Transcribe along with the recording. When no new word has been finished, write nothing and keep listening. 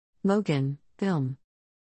Logan, film.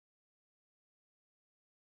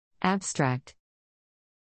 Abstract.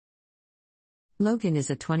 Logan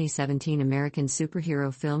is a 2017 American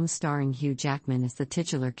superhero film starring Hugh Jackman as the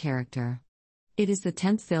titular character. It is the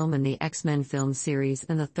 10th film in the X-Men film series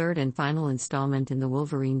and the third and final installment in the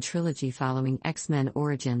Wolverine trilogy following X-Men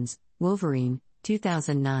Origins, Wolverine,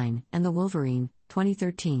 2009, and The Wolverine,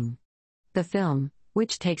 2013. The film,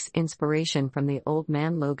 which takes inspiration from the Old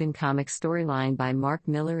Man Logan comic storyline by Mark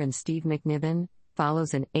Millar and Steve McNiven,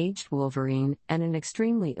 follows an aged Wolverine and an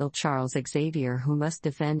extremely ill Charles Xavier who must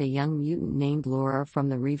defend a young mutant named Laura from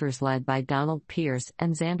the Reavers led by Donald Pierce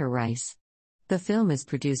and Xander Rice. The film is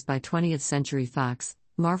produced by 20th Century Fox,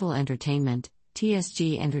 Marvel Entertainment,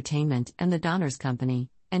 TSG Entertainment and The Donner's Company,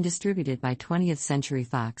 and distributed by 20th Century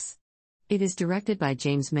Fox. It is directed by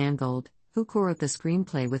James Mangold, who co-wrote the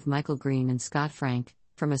screenplay with Michael Green and Scott Frank,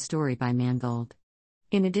 from a story by Mangold.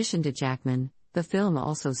 In addition to Jackman, the film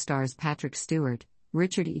also stars Patrick Stewart,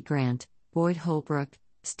 Richard E. Grant, Boyd Holbrook,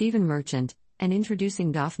 Stephen Merchant, and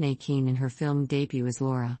introducing Daphne Keane in her film debut as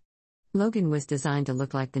Laura. Logan was designed to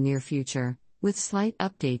look like the near future, with slight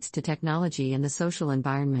updates to technology and the social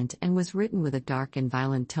environment, and was written with a dark and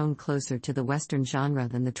violent tone closer to the Western genre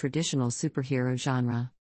than the traditional superhero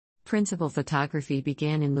genre. Principal photography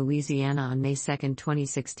began in Louisiana on May 2,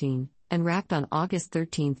 2016, and wrapped on August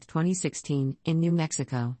 13, 2016, in New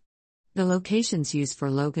Mexico. The locations used for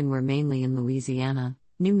Logan were mainly in Louisiana,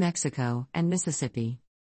 New Mexico, and Mississippi.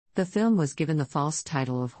 The film was given the false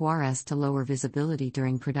title of Juarez to lower visibility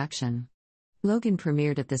during production. Logan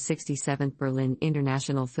premiered at the 67th Berlin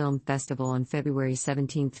International Film Festival on February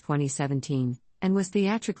 17, 2017, and was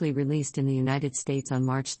theatrically released in the United States on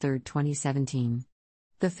March 3, 2017.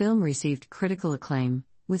 The film received critical acclaim,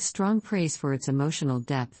 with strong praise for its emotional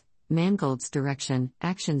depth, Mangold's direction,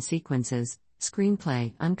 action sequences,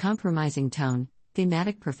 screenplay, uncompromising tone,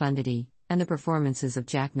 thematic profundity, and the performances of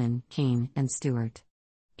Jackman, Keane, and Stewart.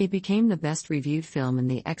 It became the best-reviewed film in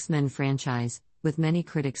the X-Men franchise, with many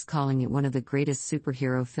critics calling it one of the greatest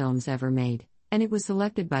superhero films ever made, and it was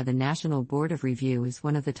selected by the National Board of Review as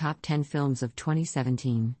one of the top 10 films of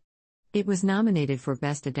 2017. It was nominated for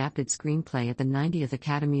Best Adapted Screenplay at the 90th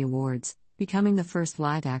Academy Awards, becoming the first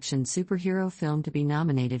live-action superhero film to be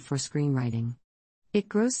nominated for screenwriting. It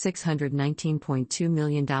grossed $619.2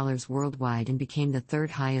 million worldwide and became the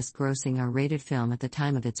third highest-grossing R-rated film at the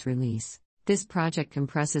time of its release. This project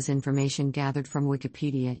compresses information gathered from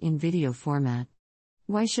Wikipedia in video format.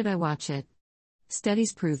 Why should I watch it?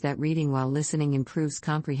 Studies prove that reading while listening improves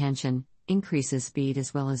comprehension, increases speed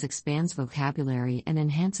as well as expands vocabulary and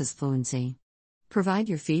enhances fluency. Provide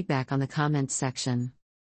your feedback on the comments section.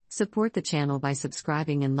 Support the channel by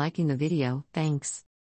subscribing and liking the video, thanks.